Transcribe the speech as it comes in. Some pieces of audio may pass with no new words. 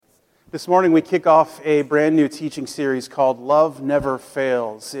This morning we kick off a brand new teaching series called Love Never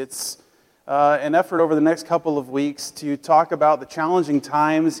Fails. It's an effort over the next couple of weeks to talk about the challenging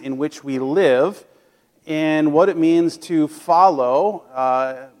times in which we live and what it means to follow,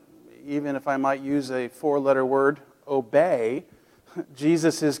 even if I might use a four-letter word, obey,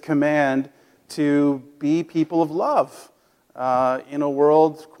 Jesus' command to be people of love in a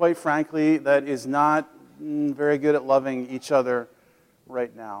world, quite frankly, that is not very good at loving each other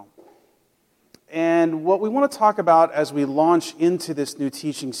right now. And what we want to talk about as we launch into this new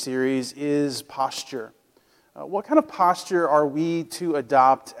teaching series is posture. What kind of posture are we to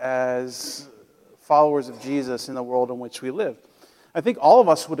adopt as followers of Jesus in the world in which we live? I think all of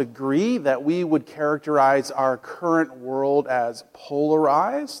us would agree that we would characterize our current world as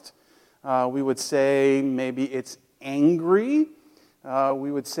polarized. We would say maybe it's angry. We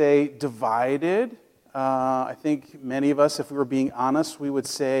would say divided. I think many of us, if we were being honest, we would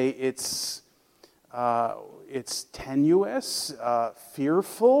say it's tenuous,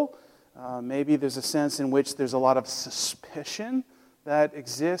 fearful. Maybe there's a sense in which there's a lot of suspicion that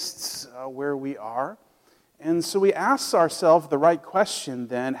exists where we are. And so we ask ourselves the right question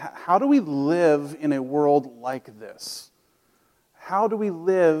then, how do we live in a world like this? How do we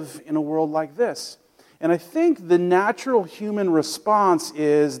live in a world like this? And I think the natural human response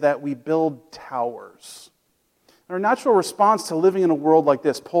is that we build towers. Our natural response to living in a world like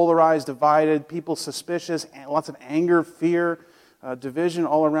this, polarized, divided, people suspicious, lots of anger, fear, division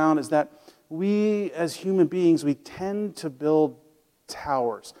all around, is that we as human beings, we tend to build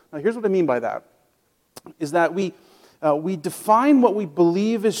towers. Now here's what I mean by that, is that we define what we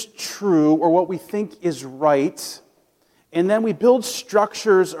believe is true or what we think is right, and then we build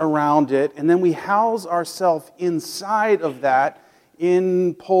structures around it, and then we house ourselves inside of that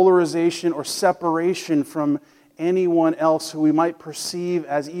in polarization or separation from anyone else who we might perceive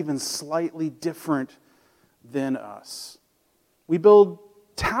as even slightly different than us. We build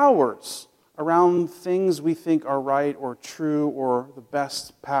towers around things we think are right or true or the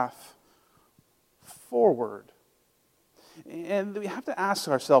best path forward. And we have to ask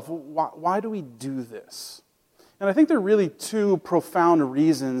ourselves, why do we do this? And I think there are really two profound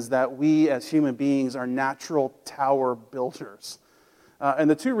reasons that we as human beings are natural tower builders. And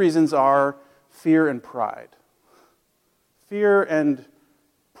the two reasons are fear and pride. Fear and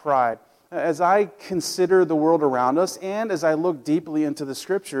pride. As I consider the world around us and as I look deeply into the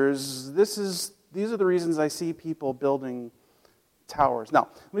scriptures, these are the reasons I see people building towers. Now,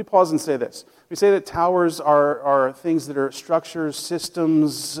 let me pause and say this. We say that towers are things that are structures,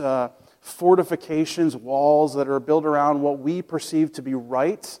 systems, fortifications, walls that are built around what we perceive to be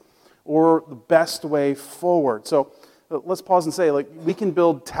right or the best way forward. So let's pause and say, we can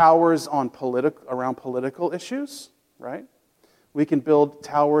build towers around political issues, right? We can build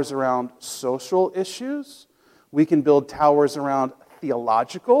towers around social issues. We can build towers around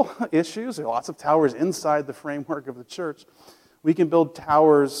theological issues. There are lots of towers inside the framework of the church. We can build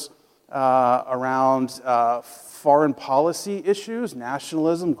towers around foreign policy issues,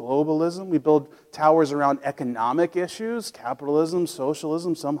 nationalism, globalism. We build towers around economic issues, capitalism,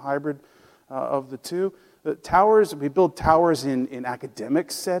 socialism, some hybrid of the two. We build towers in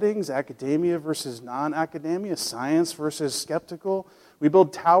academic settings, academia versus non-academia, science versus skeptical. We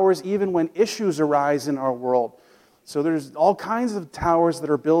build towers even when issues arise in our world. So there's all kinds of towers that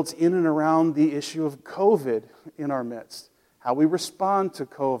are built in and around the issue of COVID in our midst, how we respond to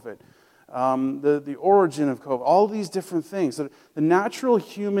COVID, the origin of COVID, all these different things. So the natural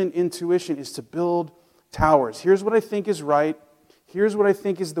human intuition is to build towers. Here's what I think is right. Here's what I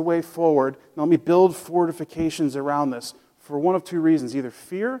think is the way forward. Now let me build fortifications around this for one of two reasons, either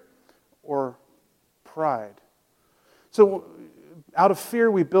fear or pride. So out of fear,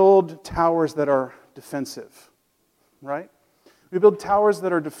 we build towers that are defensive, right? We build towers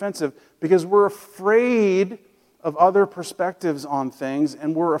that are defensive because we're afraid of other perspectives on things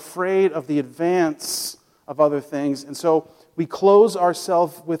and we're afraid of the advance of other things. And so we close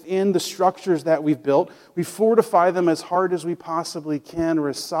ourselves within the structures that we've built. We fortify them as hard as we possibly can or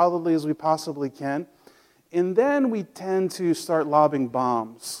as solidly as we possibly can. And then we tend to start lobbing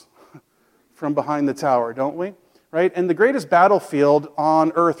bombs from behind the tower, don't we? Right? And the greatest battlefield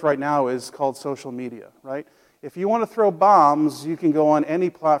on earth right now is called social media, right? If you want to throw bombs, you can go on any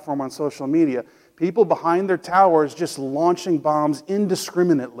platform on social media. People behind their towers just launching bombs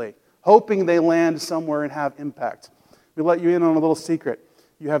indiscriminately, hoping they land somewhere and have impact. We let you in on a little secret.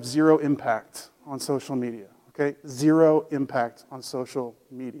 You have zero impact on social media, okay? Zero impact on social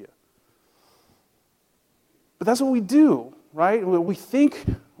media. But that's what we do, right? We think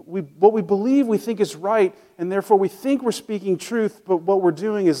what we believe we think is right, and therefore we think we're speaking truth, but what we're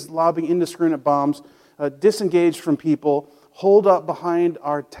doing is lobbing indiscriminate bombs, disengaged from people, holed up behind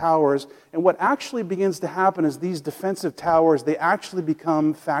our towers. And what actually begins to happen is these defensive towers, they actually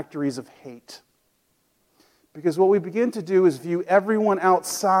become factories of hate. Because what we begin to do is view everyone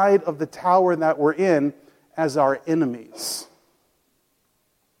outside of the tower that we're in as our enemies.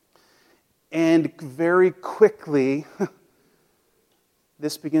 And very quickly,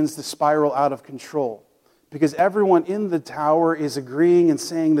 this begins to spiral out of control. Because everyone in the tower is agreeing and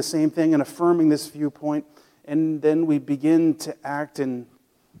saying the same thing and affirming this viewpoint. And then we begin to act in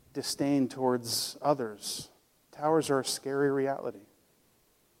disdain towards others. Towers are a scary reality.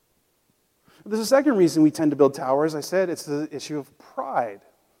 There's a second reason we tend to build towers. I said it's the issue of pride.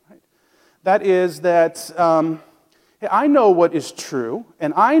 Right? That is that I know what is true,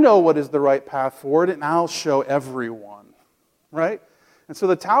 and I know what is the right path forward, and I'll show everyone. Right? And so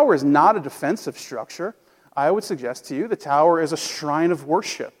the tower is not a defensive structure. I would suggest to you the tower is a shrine of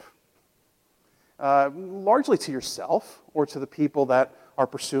worship. Largely to yourself or to the people that are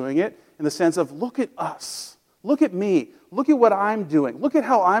pursuing it, in the sense of, look at us, look at me, look at what I'm doing, look at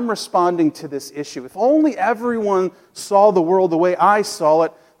how I'm responding to this issue. If only everyone saw the world the way I saw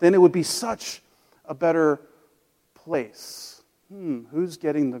it, then it would be such a better place. Who's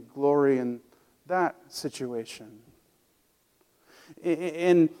getting the glory in that situation?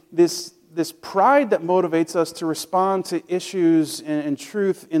 In this pride that motivates us to respond to issues and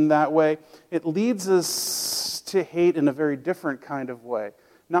truth in that way, it leads us to hate in a very different kind of way.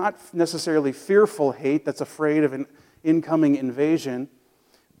 Not necessarily fearful hate that's afraid of an incoming invasion,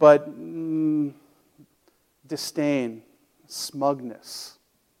 but disdain, smugness,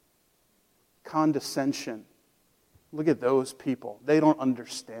 condescension. Look at those people. They don't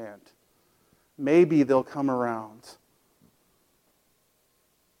understand. Maybe they'll come around.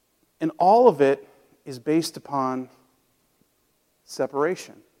 And all of it is based upon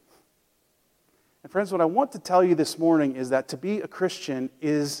separation. And friends, what I want to tell you this morning is that to be a Christian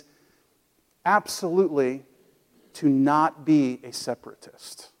is absolutely to not be a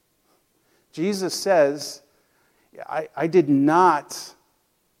separatist. Jesus says, I did not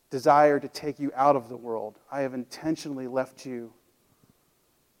desire to take you out of the world. I have intentionally left you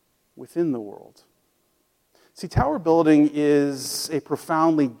within the world. See, tower building is a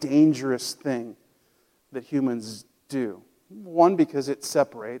profoundly dangerous thing that humans do. One, because it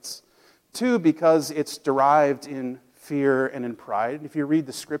separates. Two, because it's derived in fear and in pride. If you read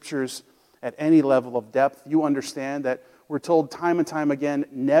the scriptures at any level of depth, you understand that we're told time and time again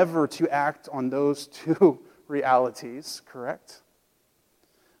never to act on those two realities, correct?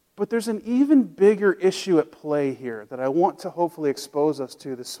 But there's an even bigger issue at play here that I want to hopefully expose us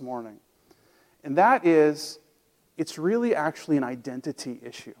to this morning. And that is, it's really actually an identity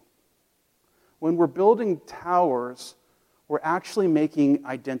issue. When we're building towers, we're actually making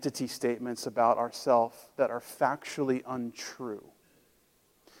identity statements about ourselves that are factually untrue.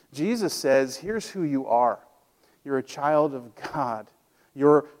 Jesus says, here's who you are. You're a child of God.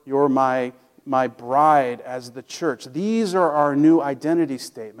 You're my bride as the church. These are our new identity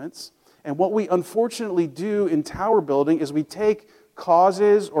statements. And what we unfortunately do in tower building is we take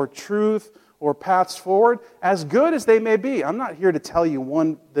causes or truth or paths forward, as good as they may be. I'm not here to tell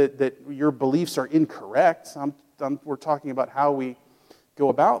you, that your beliefs are incorrect. We're talking about how we go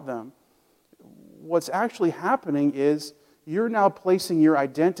about them. What's actually happening is you're now placing your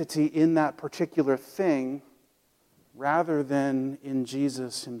identity in that particular thing rather than in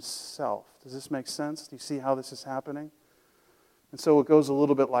Jesus himself. Does this make sense? Do you see how this is happening? And so it goes a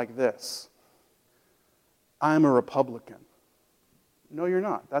little bit like this. I'm a Republican. No, you're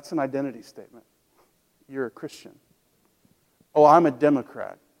not. That's an identity statement. You're a Christian. Oh, I'm a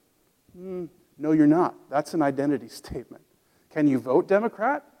Democrat. No, you're not. That's an identity statement. Can you vote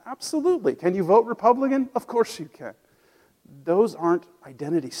Democrat? Absolutely. Can you vote Republican? Of course you can. Those aren't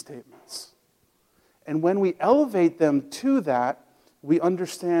identity statements. And when we elevate them to that, we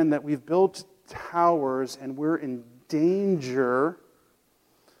understand that we've built towers and we're in danger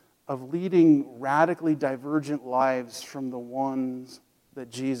of leading radically divergent lives from the ones that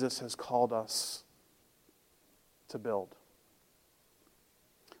Jesus has called us to build.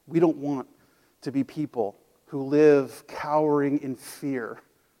 We don't want to be people who live cowering in fear.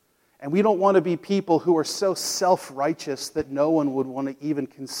 And we don't want to be people who are so self-righteous that no one would want to even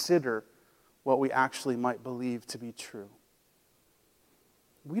consider what we actually might believe to be true.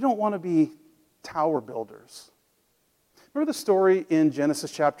 We don't want to be tower builders. Remember the story in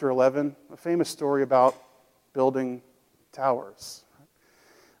Genesis chapter 11? A famous story about building towers.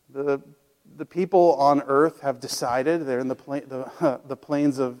 The the people on earth have decided, they're in the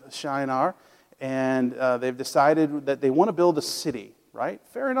plains of Shinar, and they've decided that they want to build a city, right?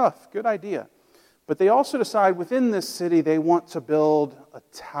 Fair enough, good idea. But they also decide within this city they want to build a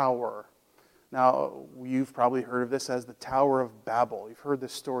tower. Now, you've probably heard of this as the Tower of Babel. You've heard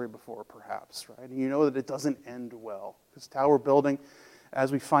this story before, perhaps, right? And you know that it doesn't end well. Because tower building,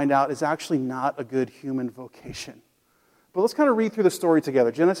 as we find out, is actually not a good human vocation. But let's kind of read through the story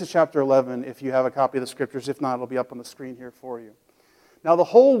together. Genesis chapter 11, if you have a copy of the scriptures. If not, it'll be up on the screen here for you. Now, the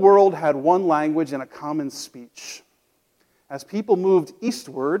whole world had one language and a common speech. As people moved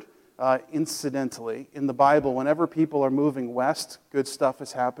eastward, incidentally, in the Bible, whenever people are moving west, good stuff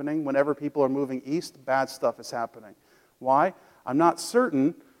is happening. Whenever people are moving east, bad stuff is happening. Why? I'm not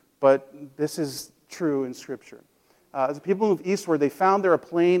certain, but this is true in Scripture. As people moved eastward, they found there a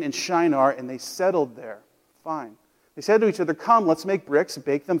plain in Shinar, and they settled there. Fine. They said to each other, "Come, let's make bricks,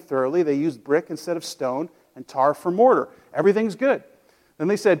 bake them thoroughly." They used brick instead of stone, and tar for mortar. Everything's good. Then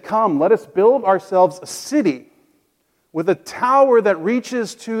they said, "Come, let us build ourselves a city with a tower that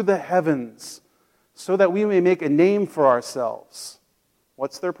reaches to the heavens, so that we may make a name for ourselves."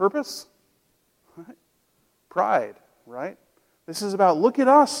 What's their purpose? Pride, right? This is about, look at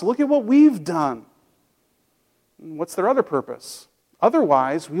us, look at what we've done. And what's their other purpose?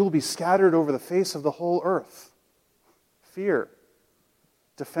 Otherwise, we will be scattered over the face of the whole earth. Fear,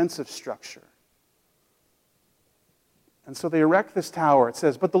 defensive structure. And so they erect this tower. It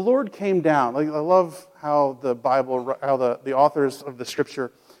says, but the Lord came down. I love how the Bible, how the authors of the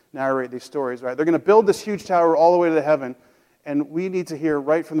Scripture narrate these stories, right? They're going to build this huge tower all the way to the heaven, and we need to hear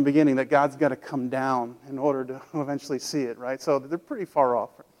right from the beginning that God's got to come down in order to eventually see it, right? So they're pretty far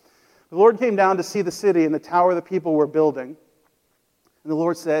off. The Lord came down to see the city and the tower the people were building. And the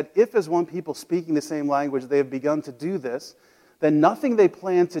Lord said, if as one people speaking the same language they have begun to do this, then nothing they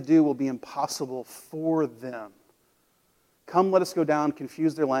plan to do will be impossible for them. Come, let us go down,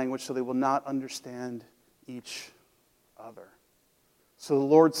 confuse their language, so they will not understand each other. So the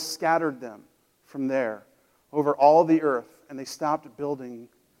Lord scattered them from there over all the earth, and they stopped building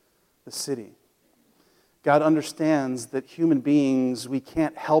the city. God understands that human beings, we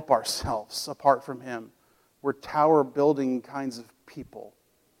can't help ourselves apart from Him. We're tower-building kinds of people.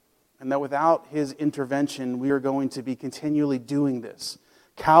 And that without His intervention, we are going to be continually doing this,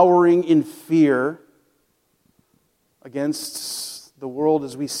 cowering in fear against the world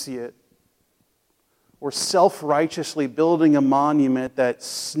as we see it, or self-righteously building a monument that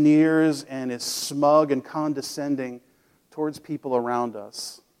sneers and is smug and condescending towards people around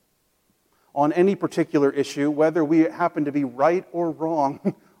us. On any particular issue, whether we happen to be right or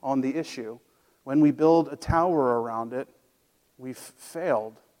wrong on the issue, when we build a tower around it, we've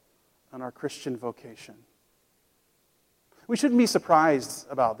failed in our Christian vocation. We shouldn't be surprised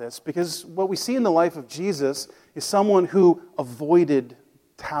about this, because what we see in the life of Jesus is someone who avoided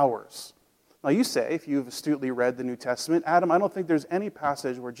towers. Now you say, if you've astutely read the New Testament, Adam, I don't think there's any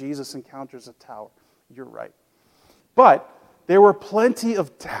passage where Jesus encounters a tower. You're right. But there were plenty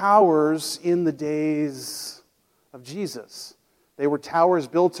of towers in the days of Jesus. They were towers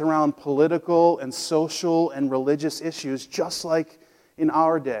built around political and social and religious issues, just like in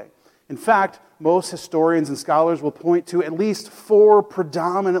our day. In fact, most historians and scholars will point to at least 4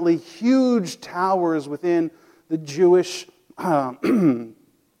 predominantly huge towers within the Jewish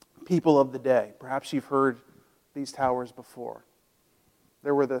people of the day. Perhaps you've heard these towers before.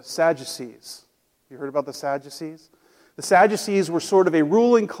 There were the Sadducees. You heard about the Sadducees? The Sadducees were sort of a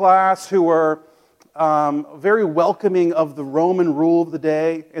ruling class who were very welcoming of the Roman rule of the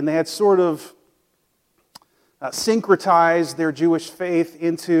day, and they had sort of syncretized their Jewish faith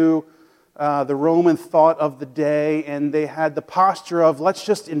into the Roman thought of the day, and they had the posture of, let's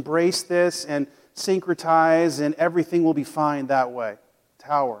just embrace this and syncretize, and everything will be fine that way.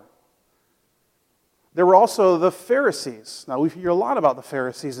 Tower. There were also the Pharisees. Now, we hear a lot about the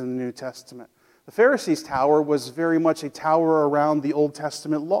Pharisees in the New Testament. The Pharisees' tower was very much a tower around the Old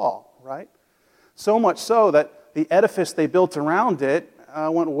Testament law, right? So much so that the edifice they built around it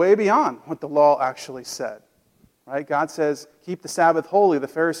went way beyond what the law actually said. Right? God says, keep the Sabbath holy. The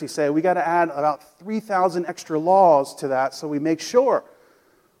Pharisees say, we got to add about 3,000 extra laws to that so we make sure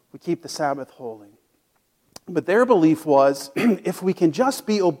we keep the Sabbath holy. But their belief was, if we can just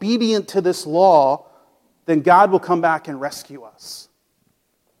be obedient to this law, then God will come back and rescue us.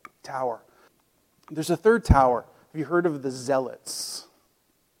 Tower. There's a third tower. Have you heard of the Zealots?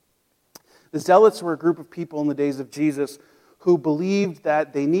 The Zealots were a group of people in the days of Jesus who believed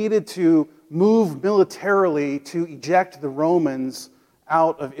that they needed to move militarily to eject the Romans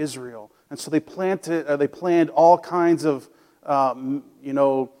out of Israel. And so they planned all kinds of,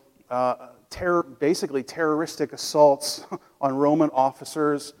 basically terroristic assaults on Roman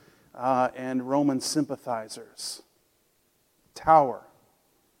officers and Roman sympathizers. Tower.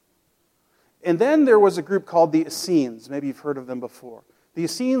 And then there was a group called the Essenes. Maybe you've heard of them before. The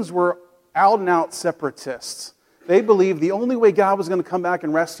Essenes were out-and-out separatists. They believed the only way God was going to come back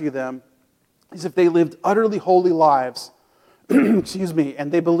and rescue them is if they lived utterly holy lives. Excuse me.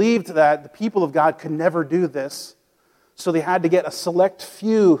 And they believed that the people of God could never do this, so they had to get a select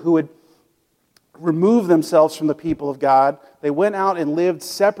few who would remove themselves from the people of God. They went out and lived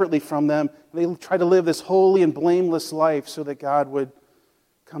separately from them. They tried to live this holy and blameless life so that God would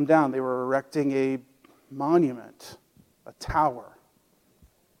come down. They were erecting a monument, a tower.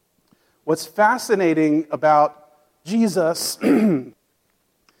 What's fascinating about Jesus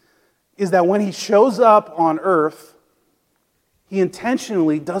is that when he shows up on earth, he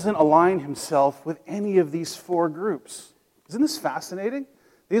intentionally doesn't align himself with any of these four groups. Isn't this fascinating?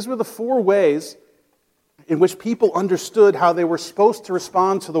 These were the four ways in which people understood how they were supposed to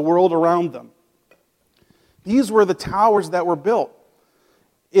respond to the world around them. These were the towers that were built.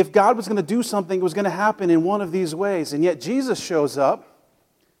 If God was going to do something, it was going to happen in one of these ways. And yet Jesus shows up.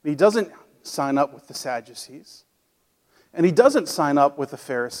 He doesn't sign up with the Sadducees. And he doesn't sign up with the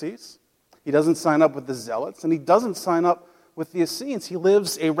Pharisees. He doesn't sign up with the Zealots. And he doesn't sign up with the Essenes. He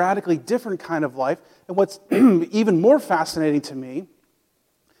lives a radically different kind of life. And what's even more fascinating to me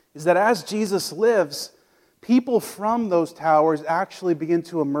is that as Jesus lives, people from those towers actually begin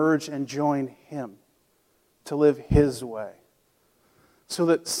to emerge and join him to live his way. So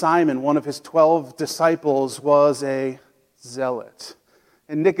that Simon, one of his 12 disciples, was a zealot.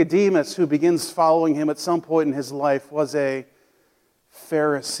 And Nicodemus, who begins following him at some point in his life, was a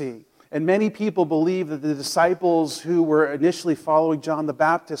Pharisee. And many people believe that the disciples who were initially following John the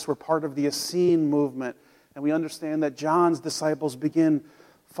Baptist were part of the Essene movement. And we understand that John's disciples begin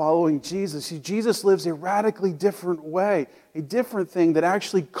following Jesus. See, Jesus lives a radically different way, a different thing that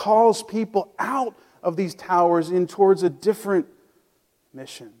actually calls people out of these towers in towards a different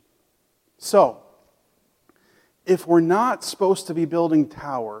mission. So, if we're not supposed to be building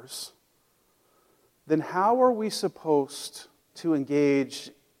towers, then how are we supposed to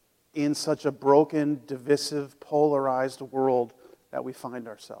engage in such a broken, divisive, polarized world that we find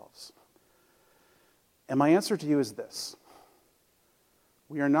ourselves? And my answer to you is this.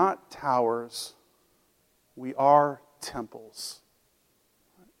 We are not towers. We are temples.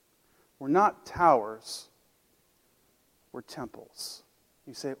 We're not towers. We're temples.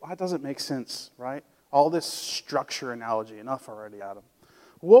 You say, well, that doesn't make sense, right? All this structure analogy, enough already, Adam.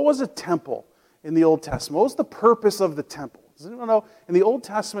 What was a temple in the Old Testament? What was the purpose of the temple? Does anyone know? In the Old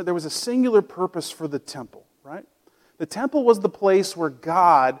Testament, there was a singular purpose for the temple, right? The temple was the place where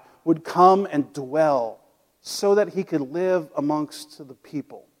God would come and dwell so that he could live amongst the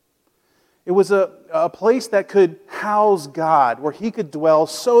people. It was a place that could house God, where he could dwell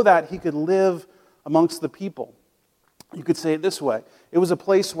so that he could live amongst the people. You could say it this way. It was a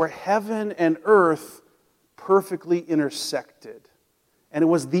place where heaven and earth perfectly intersected. And it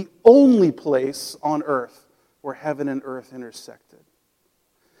was the only place on earth where heaven and earth intersected.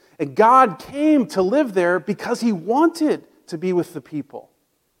 And God came to live there because he wanted to be with the people.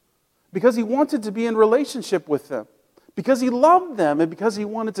 Because he wanted to be in relationship with them. Because he loved them and because he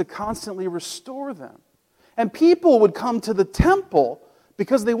wanted to constantly restore them. And people would come to the temple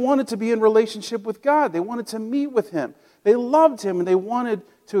because they wanted to be in relationship with God. They wanted to meet with him. They loved him and they wanted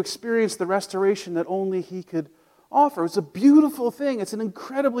to experience the restoration that only he could offer. It's a beautiful thing. It's an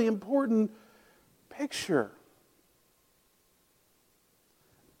incredibly important picture.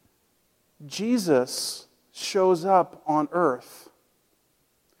 Jesus shows up on earth.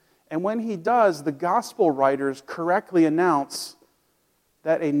 And when he does, the gospel writers correctly announce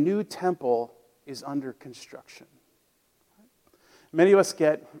that a new temple is under construction. Many of us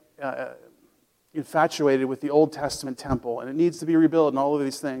get infatuated with the Old Testament temple, and it needs to be rebuilt and all of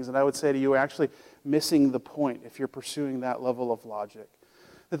these things. And I would say to you, you're actually missing the point if you're pursuing that level of logic.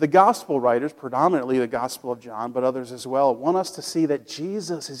 That the gospel writers, predominantly the Gospel of John, but others as well, want us to see that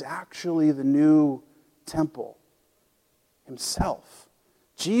Jesus is actually the new temple himself.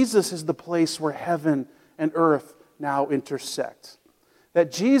 Jesus is the place where heaven and earth now intersect.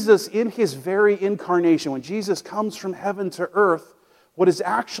 That Jesus, in his very incarnation, when Jesus comes from heaven to earth, what is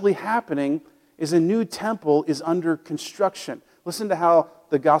actually happening is a new temple is under construction. Listen to how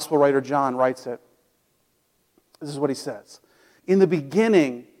the gospel writer John writes it. This is what he says. In the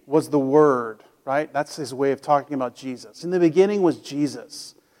beginning was the Word, right? That's his way of talking about Jesus. In the beginning was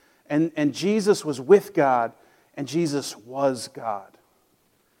Jesus. And Jesus was with God, and Jesus was God.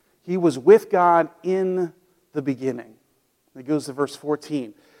 He was with God in the beginning. It goes to verse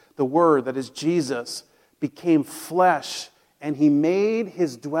 14. the Word, that is Jesus, became flesh, and he made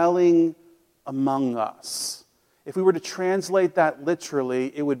his dwelling among us. If we were to translate that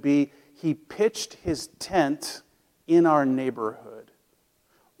literally, it would be, he pitched his tent in our neighborhood.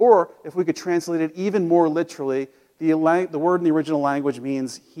 Or, if we could translate it even more literally, the word in the original language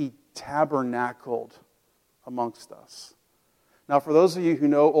means he tabernacled amongst us. Now, for those of you who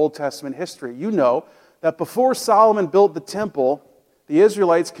know Old Testament history, you know that before Solomon built the temple, the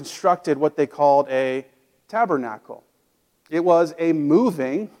Israelites constructed what they called a tabernacle. It was a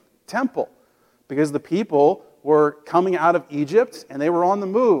moving temple because the people were coming out of Egypt and they were on the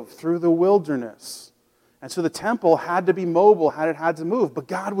move through the wilderness. And so the temple had to be mobile, it had to move. But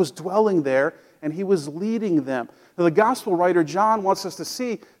God was dwelling there and he was leading them. Now, the gospel writer John wants us to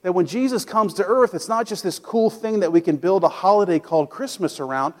see that when Jesus comes to earth, it's not just this cool thing that we can build a holiday called Christmas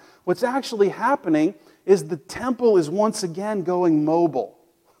around. What's actually happening is the temple is once again going mobile.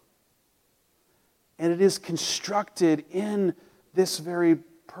 And it is constructed in this very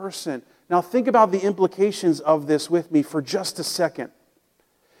person. Now think about the implications of this with me for just a second.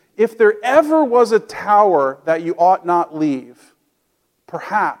 If there ever was a tower that you ought not leave,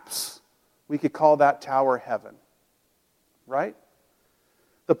 perhaps we could call that tower heaven. Right?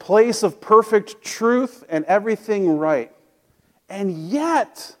 The place of perfect truth and everything right. And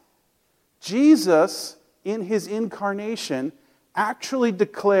yet, Jesus, in his incarnation, actually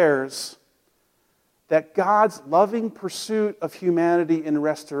declares that God's loving pursuit of humanity in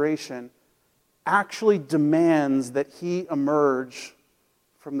restoration actually demands that he emerge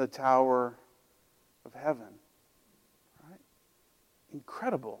from the tower of heaven. Right?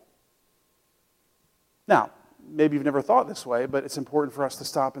 Incredible. Now, maybe you've never thought this way, but it's important for us to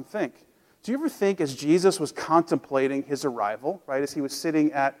stop and think. Do you ever think as Jesus was contemplating his arrival, right, as he was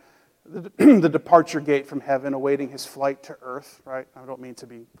sitting at the departure gate from heaven awaiting his flight to earth, right? I don't mean to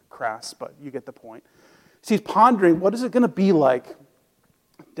be crass, but you get the point. So he's pondering, what is it going to be like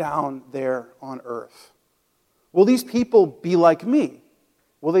down there on earth? Will these people be like me?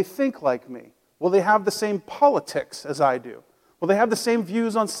 Will they think like me? Will they have the same politics as I do? Will they have the same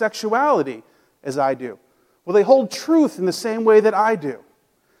views on sexuality as I do? Will they hold truth in the same way that I do?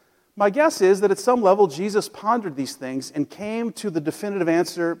 My guess is that at some level Jesus pondered these things and came to the definitive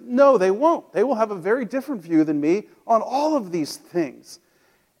answer, no, they won't. They will have a very different view than me on all of these things.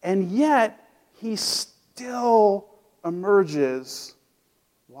 And yet, he still emerges.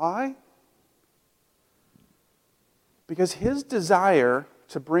 Why? Because his desire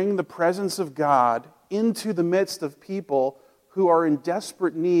to bring the presence of God into the midst of people who are in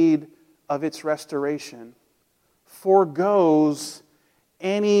desperate need of its restoration forgoes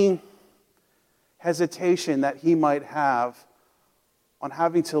any hesitation that he might have on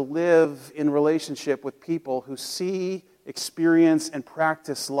having to live in relationship with people who see, experience, and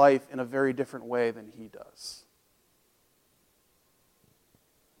practice life in a very different way than he does.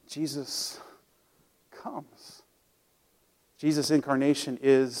 Jesus comes. Jesus' incarnation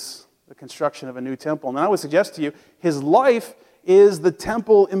is the construction of a new temple. And I would suggest to you, his life is the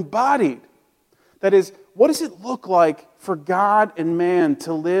temple embodied. That is, what does it look like for God and man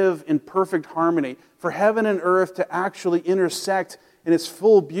to live in perfect harmony, for heaven and earth to actually intersect in its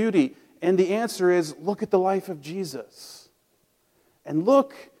full beauty? And the answer is, look at the life of Jesus. And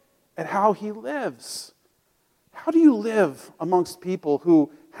look at how he lives. How do you live amongst people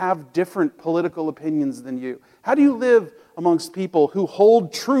who have different political opinions than you? How do you live amongst people who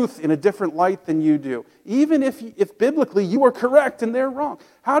hold truth in a different light than you do? Even if biblically you are correct and they're wrong.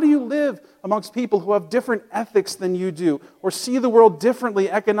 How do you live amongst people who have different ethics than you do or see the world differently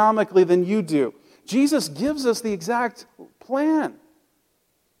economically than you do? Jesus gives us the exact plan.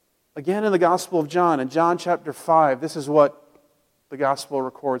 Again in the Gospel of John, in John chapter 5, this is what the Gospel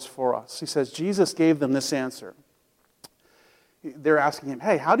records for us. He says, Jesus gave them this answer. They're asking him,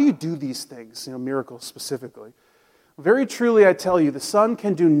 hey, how do you do these things? Miracles specifically. Very truly, I tell you, the Son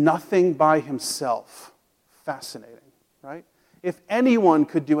can do nothing by himself. Fascinating, right? If anyone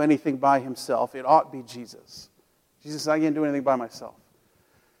could do anything by himself, it ought to be Jesus. Jesus said, I can't do anything by myself.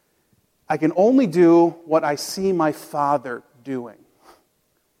 I can only do what I see my Father doing.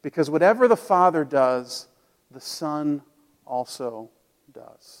 Because whatever the Father does, the Son also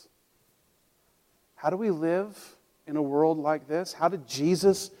does. How do we live in a world like this? How did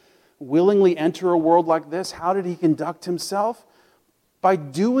Jesus willingly enter a world like this? How did he conduct himself? By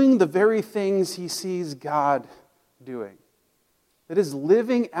doing the very things he sees God doing. That is,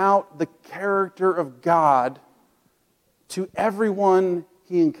 living out the character of God to everyone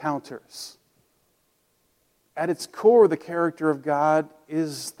he encounters. At its core, the character of God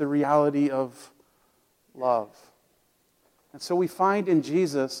is the reality of love. And so we find in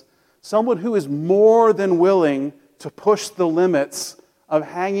Jesus someone who is more than willing to push the limits of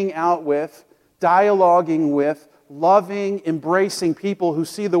hanging out with, dialoguing with, loving, embracing people who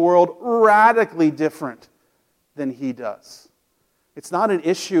see the world radically different than he does. It's not an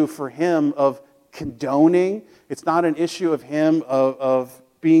issue for him of condoning. It's not an issue of him of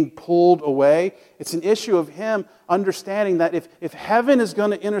being pulled away. It's an issue of him understanding that if heaven is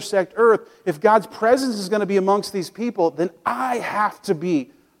going to intersect earth, if God's presence is going to be amongst these people, then I have to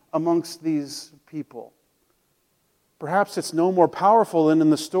be amongst these people. Perhaps it's no more powerful than in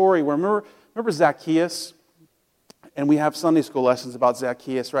the story where, remember Zacchaeus? And we have Sunday school lessons about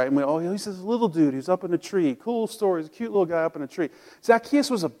Zacchaeus, right? And he's this little dude who's up in a tree. Cool story. He's a cute little guy up in a tree. Zacchaeus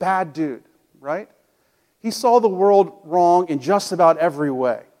was a bad dude, right? He saw the world wrong in just about every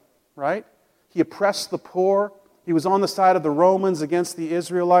way, right? He oppressed the poor. He was on the side of the Romans against the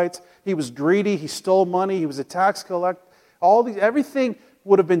Israelites. He was greedy. He stole money. He was a tax collector. Everything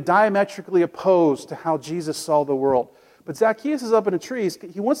would have been diametrically opposed to how Jesus saw the world. But Zacchaeus is up in a tree.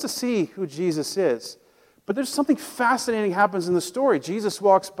 He wants to see who Jesus is. But there's something fascinating happens in the story. Jesus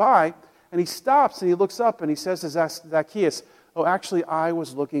walks by, and he stops, and he looks up, and he says to Zacchaeus, "Oh, actually, I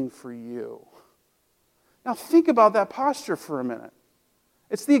was looking for you." Now, think about that posture for a minute.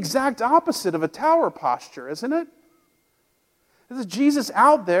 It's the exact opposite of a tower posture, isn't it? This is Jesus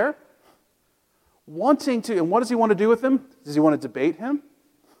out there wanting to, and what does he want to do with him? Does he want to debate him?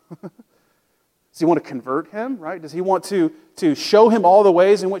 Does he want to convert him, right? Does he want to show him all the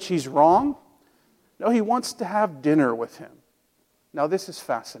ways in which he's wrong? No, he wants to have dinner with him. Now, this is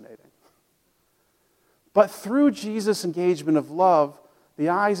fascinating. But through Jesus' engagement of love, the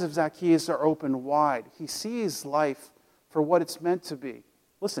eyes of Zacchaeus are opened wide. He sees life for what it's meant to be.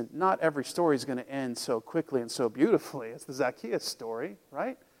 Listen, not every story is going to end so quickly and so beautifully. It's the Zacchaeus story,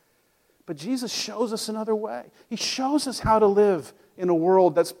 right? But Jesus shows us another way. He shows us how to live in a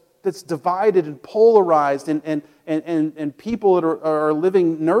world that's divided and polarized and people that are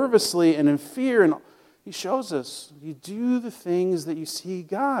living nervously and in fear. And he shows us, you do the things that you see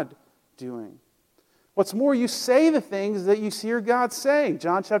God doing. What's more, you say the things that you hear God saying.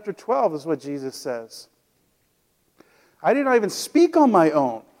 John chapter 12 is what Jesus says. I did not even speak on my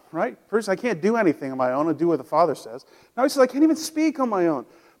own, right? First, I can't do anything on my own. I do what the Father says. Now he says, I can't even speak on my own.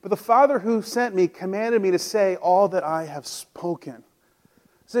 But the Father who sent me commanded me to say all that I have spoken.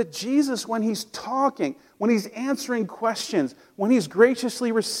 So that Jesus, when he's talking, when he's answering questions, when he's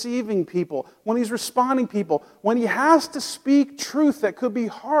graciously receiving people, when he's responding to people, when he has to speak truth that could be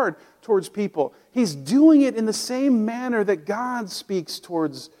hard towards people, he's doing it in the same manner that God speaks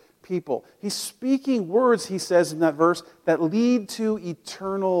towards people. He's speaking words, he says in that verse, that lead to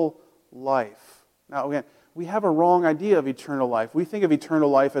eternal life. Now, again, we have a wrong idea of eternal life. We think of eternal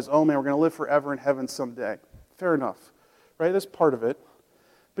life as, oh man, we're going to live forever in heaven someday. Fair enough, right? That's part of it.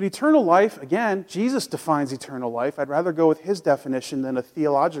 But eternal life, again, Jesus defines eternal life. I'd rather go with his definition than a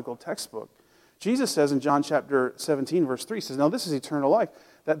theological textbook. Jesus says in John chapter 17, verse 3, he says, now this is eternal life,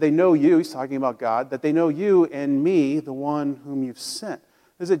 that they know you, he's talking about God, that they know you and me, the one whom you've sent.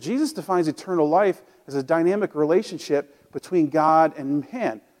 Is that Jesus defines eternal life as a dynamic relationship between God and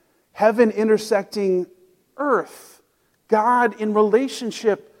man. Heaven intersecting earth. God in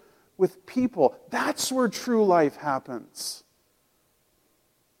relationship with people. That's where true life happens.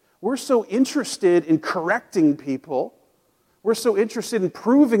 We're so interested in correcting people. We're so interested in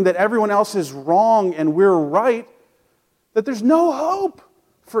proving that everyone else is wrong and we're right, that there's no hope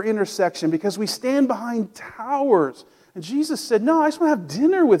for intersection because we stand behind towers. And Jesus said, no, I just want to have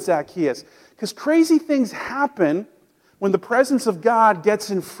dinner with Zacchaeus. Because crazy things happen when the presence of God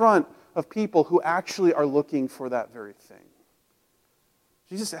gets in front of people who actually are looking for that very thing.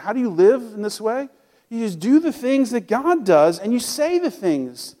 Jesus said, how do you live in this way? You just do the things that God does and you say the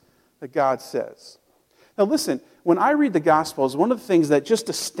things that God says. Now listen, when I read the Gospels, one of the things that just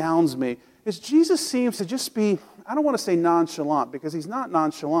astounds me is Jesus seems to just be, I don't want to say nonchalant because he's not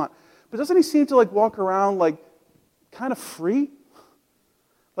nonchalant, but doesn't he seem to walk around kind of free?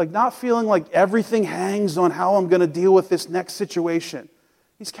 Not feeling like everything hangs on how I'm going to deal with this next situation.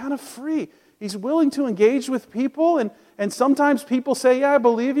 He's kind of free. He's willing to engage with people, and sometimes people say, yeah, I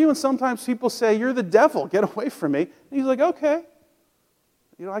believe you, and sometimes people say, you're the devil, get away from me. And he's like, okay.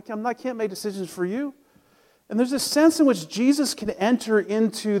 I can't make decisions for you. And there's this sense in which Jesus can enter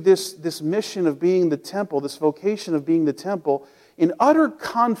into this mission of being the temple, this vocation of being the temple, in utter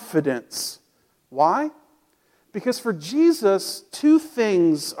confidence. Why? Because for Jesus, two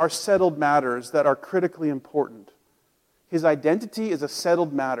things are settled matters that are critically important. His identity is a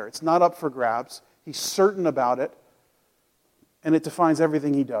settled matter. It's not up for grabs. He's certain about it, and it defines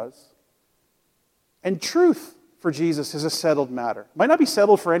everything he does. And truth, for Jesus is a settled matter. It might not be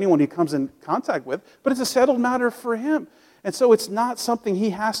settled for anyone he comes in contact with, but it's a settled matter for him. And so it's not something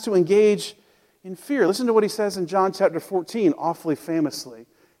he has to engage in fear. Listen to what he says in John chapter 14, awfully famously.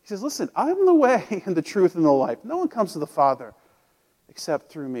 He says, listen, I'm the way and the truth and the life. No one comes to the Father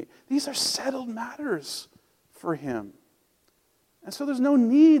except through me. These are settled matters for him. And so there's no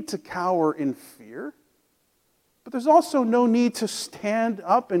need to cower in fear, but there's also no need to stand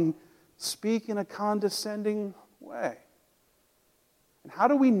up and speak in a condescending way. And how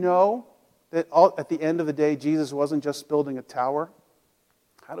do we know that at the end of the day, Jesus wasn't just building a tower?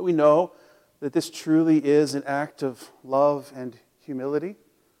 How do we know that this truly is an act of love and humility?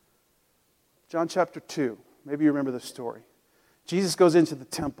 John chapter 2, maybe you remember the story. Jesus goes into the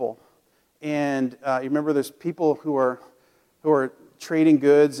temple, and you remember there's people who are trading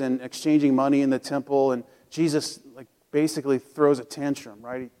goods and exchanging money in the temple, and Jesus basically throws a tantrum,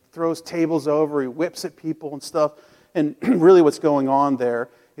 right? He throws tables over, he whips at people and stuff, and really what's going on there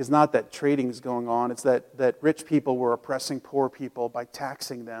is not that trading is going on, it's that rich people were oppressing poor people by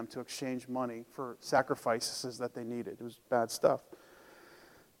taxing them to exchange money for sacrifices that they needed. It was bad stuff.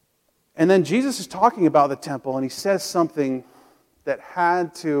 And then Jesus is talking about the temple, and he says something that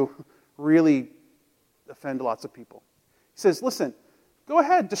had to really offend lots of people. He says, listen, go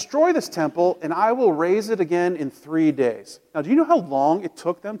ahead, destroy this temple, and I will raise it again in 3 days. Now, do you know how long it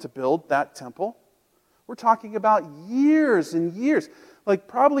took them to build that temple? We're talking about years and years.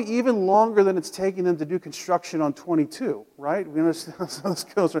 Probably even longer than it's taking them to do construction on 22, right? We understand how this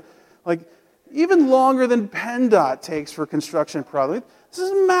goes. Even longer than PennDOT takes for construction, probably. This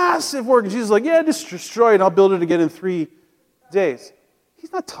is massive work. And Jesus is like, yeah, just destroy it. I'll build it again in 3 days.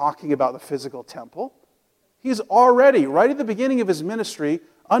 He's not talking about the physical temple. He's already, right at the beginning of his ministry,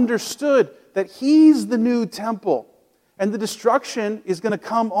 understood that he's the new temple. And the destruction is going to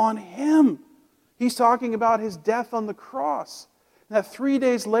come on him. He's talking about his death on the cross. And that 3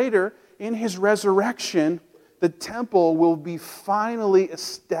 days later, in his resurrection, the temple will be finally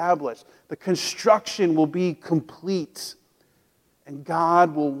established. The construction will be complete. And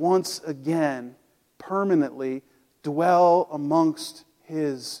God will once again, permanently, dwell amongst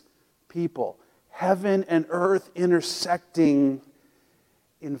his people. Heaven and earth intersecting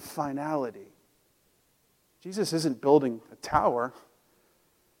in finality. Jesus isn't building a tower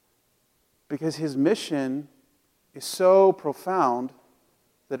because his mission is so profound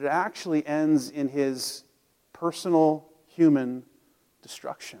that it actually ends in his personal human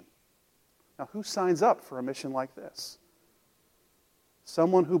destruction. Now, who signs up for a mission like this?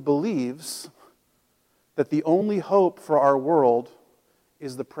 Someone who believes that the only hope for our world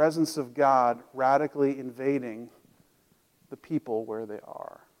is the presence of God radically invading the people where they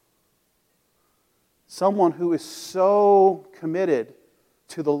are. Someone who is so committed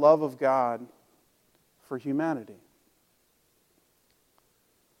to the love of God for humanity.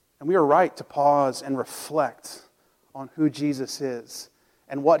 And we are right to pause and reflect on who Jesus is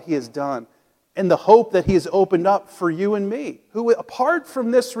and what he has done and the hope that he has opened up for you and me, who apart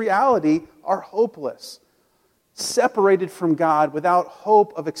from this reality are hopeless, separated from God, without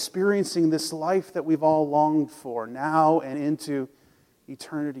hope of experiencing this life that we've all longed for now and into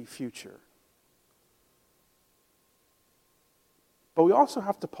eternity future. But we also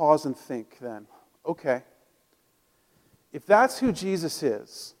have to pause and think then, okay, if that's who Jesus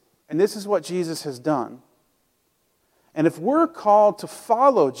is, and this is what Jesus has done, and if we're called to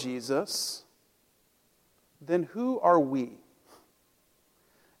follow Jesus, then who are we?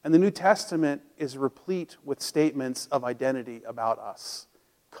 And the New Testament is replete with statements of identity about us,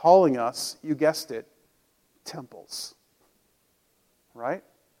 calling us, you guessed it, temples. Right?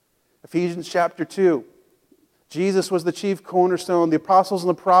 Ephesians chapter 2. Jesus was the chief cornerstone. The apostles and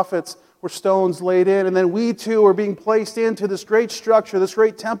the prophets were stones laid in. And then we too are being placed into this great structure, this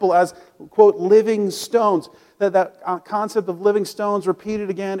great temple as, quote, living stones. That concept of living stones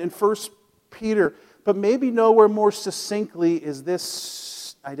repeated again in 1 Peter. But maybe nowhere more succinctly is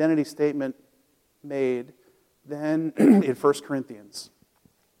this identity statement made than in 1 Corinthians.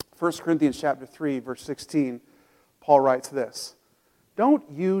 1 Corinthians chapter 3, verse 16, Paul writes this, "Don't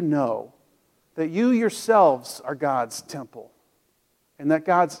you know that you yourselves are God's temple, and that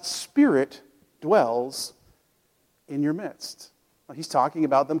God's Spirit dwells in your midst?" Now, he's talking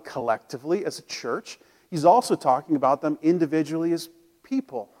about them collectively as a church. He's also talking about them individually as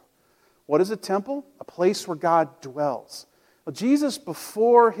people. What is a temple? A place where God dwells. Well, Jesus,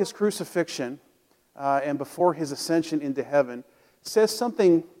 before his crucifixion and before his ascension into heaven, says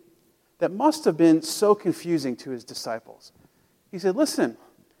something that must have been so confusing to his disciples. He said, listen,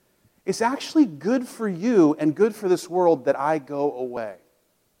 it's actually good for you and good for this world that I go away.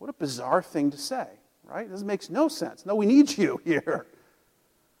 What a bizarre thing to say, right? This makes no sense. No, we need you here.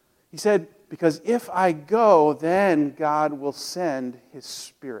 He said, because if I go, then God will send his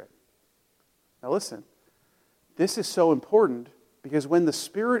Spirit. Now listen, this is so important because when the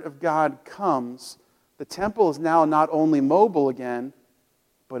Spirit of God comes, the temple is now not only mobile again,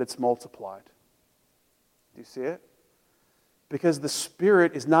 but it's multiplied. Do you see it? Because the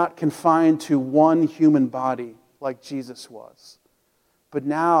Spirit is not confined to one human body like Jesus was, but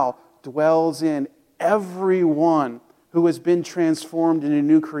now dwells in everyone who has been transformed into a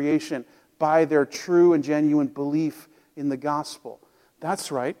new creation by their true and genuine belief in the gospel.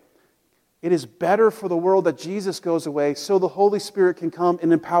 That's right. It is better for the world that Jesus goes away so the Holy Spirit can come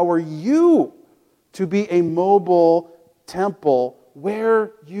and empower you to be a mobile temple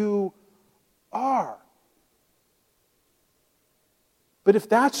where you are. But if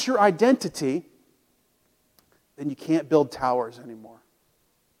that's your identity, then you can't build towers anymore.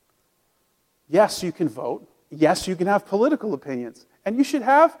 Yes, you can vote. Yes, you can have political opinions. And you should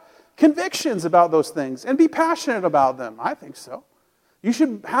have convictions about those things and be passionate about them. I think so. You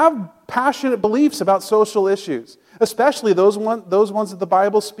should have passionate beliefs about social issues, especially those ones that the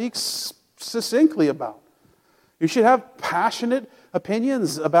Bible speaks succinctly about. You should have passionate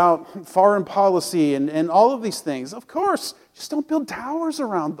opinions about foreign policy and all of these things. Of course, just don't build towers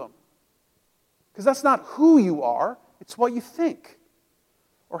around them. Because that's not who you are, it's what you think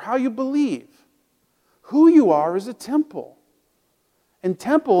or how you believe. Who you are is a temple. And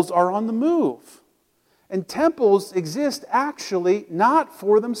temples are on the move. And temples exist actually not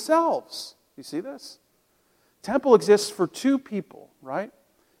for themselves. You see this? Temple exists for two people, right?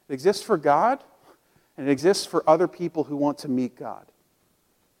 It exists for God, and it exists for other people who want to meet God.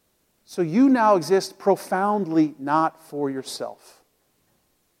 So you now exist profoundly not for yourself.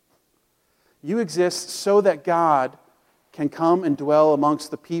 You exist so that God can come and dwell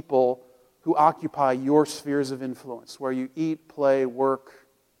amongst the people who occupy your spheres of influence, where you eat, play, work,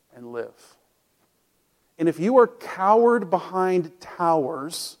 and live. And if you are cowered behind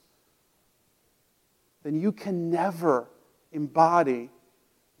towers, then you can never embody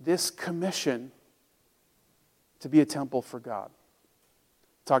this commission to be a temple for God.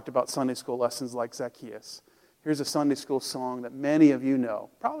 Talked about Sunday school lessons like Zacchaeus. Here's a Sunday school song that many of you know,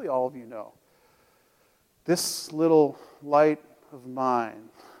 probably all of you know. This little light of mine,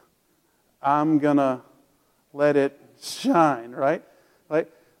 I'm gonna let it shine, right?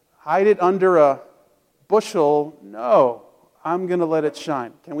 Like, hide it under a bushel? No, I'm gonna let it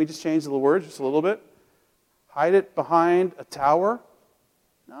shine. Can we just change the words just a little bit? Hide it behind a tower?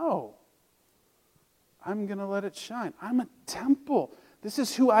 No. I'm gonna let it shine. I'm a temple. This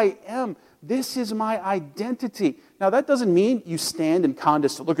is who I am. This is my identity. Now, that doesn't mean you stand and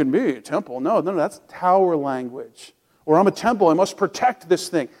condescend. Look at me, a temple. No, that's tower language. Or I'm a temple, I must protect this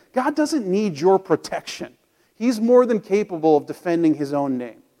thing. God doesn't need your protection. He's more than capable of defending his own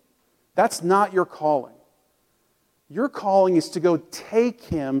name. That's not your calling. Your calling is to go take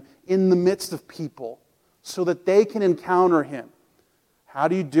him in the midst of people so that they can encounter him. How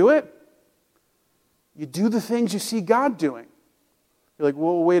do you do it? You do the things you see God doing. You're like,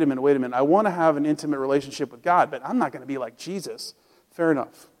 well, wait a minute. I want to have an intimate relationship with God, but I'm not going to be like Jesus. Fair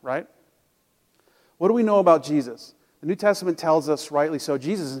enough, right? What do we know about Jesus? The New Testament tells us, rightly so,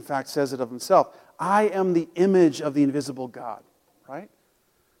 Jesus in fact says it of himself, I am the image of the invisible God, right?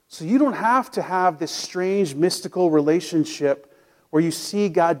 So you don't have to have this strange mystical relationship where you see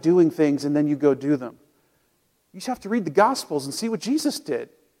God doing things and then you go do them. You just have to read the Gospels and see what Jesus did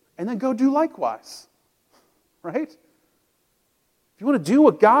and then go do likewise, right? If you want to do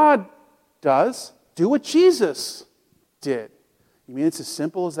what God does, do what Jesus did. You mean it's as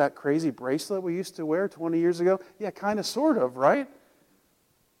simple as that crazy bracelet we used to wear 20 years ago? Yeah, kind of, sort of, right?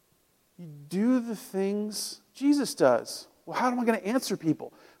 You do the things Jesus does. Well, how am I going to answer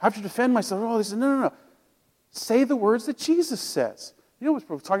people? I have to defend myself. Oh, no. Say the words that Jesus says. You know, we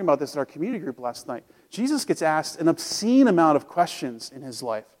were talking about this in our community group last night. Jesus gets asked an obscene amount of questions in his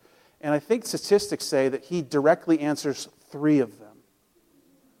life. And I think statistics say that he directly answers 3 of them.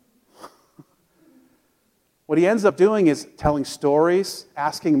 What he ends up doing is telling stories,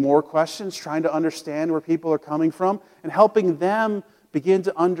 asking more questions, trying to understand where people are coming from, and helping them begin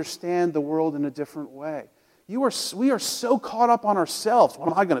to understand the world in a different way. We are so caught up on ourselves. What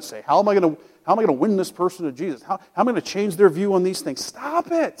am I going to say? How am I going to win this person to Jesus? How am I going to change their view on these things? Stop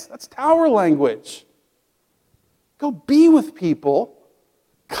it. That's tower language. Go be with people,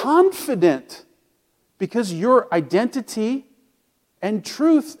 confident, because your identity and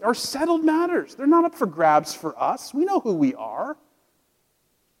truth are settled matters. They're not up for grabs for us. We know who we are.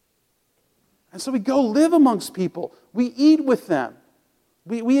 And so we go live amongst people. We eat with them.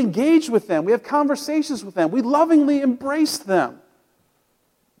 We engage with them. We have conversations with them. We lovingly embrace them.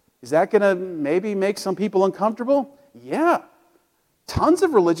 Is that going to maybe make some people uncomfortable? Yeah. Tons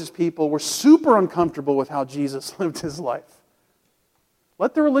of religious people were super uncomfortable with how Jesus lived his life.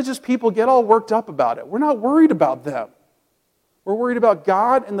 Let the religious people get all worked up about it. We're not worried about them. We're worried about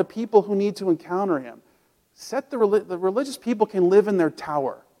God and the people who need to encounter him. The religious people can live in their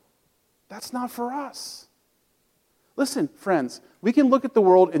tower. That's not for us. Listen, friends, we can look at the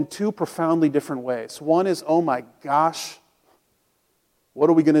world in two profoundly different ways. One is, oh my gosh, what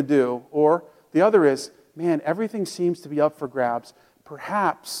are we going to do? Or the other is, man, everything seems to be up for grabs.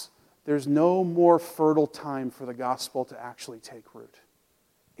 Perhaps there's no more fertile time for the gospel to actually take root.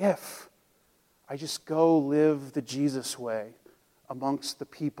 If I just go live the Jesus way amongst the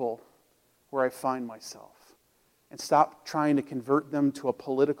people where I find myself and stop trying to convert them to a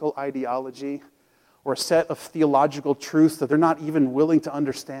political ideology or a set of theological truths that they're not even willing to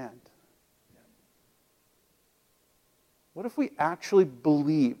understand. What if we actually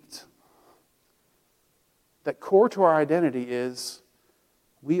believed that core to our identity is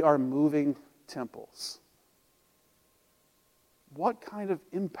we are moving temples? What kind of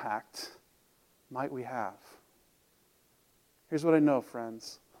impact might we have? Here's what I know,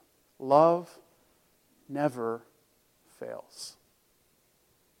 friends. Love never fails.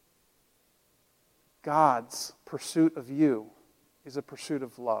 God's pursuit of you is a pursuit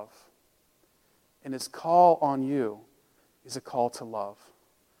of love. And his call on you is a call to love.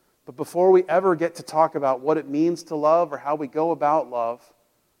 But before we ever get to talk about what it means to love or how we go about love,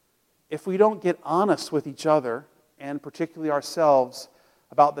 if we don't get honest with each other, and particularly ourselves,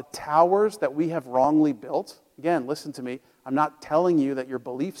 about the towers that we have wrongly built, again, listen to me, I'm not telling you that your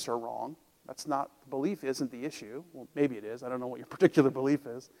beliefs are wrong. Belief isn't the issue. Well, maybe it is. I don't know what your particular belief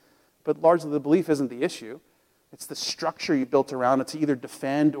is. But largely the belief isn't the issue. It's the structure you built around it to either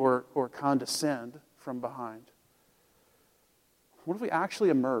defend or condescend from behind. What if we actually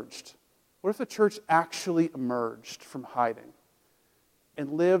emerged? What if the church actually emerged from hiding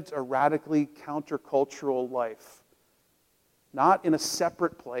and lived a radically countercultural life? Not in a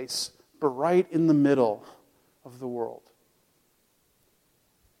separate place, but right in the middle of the world.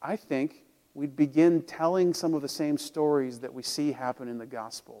 I think we'd begin telling some of the same stories that we see happen in the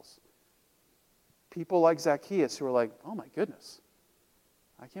Gospels. People like Zacchaeus who are like, oh my goodness,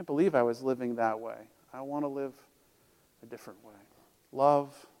 I can't believe I was living that way. I want to live a different way.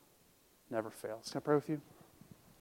 Love never fails. Can I pray with you?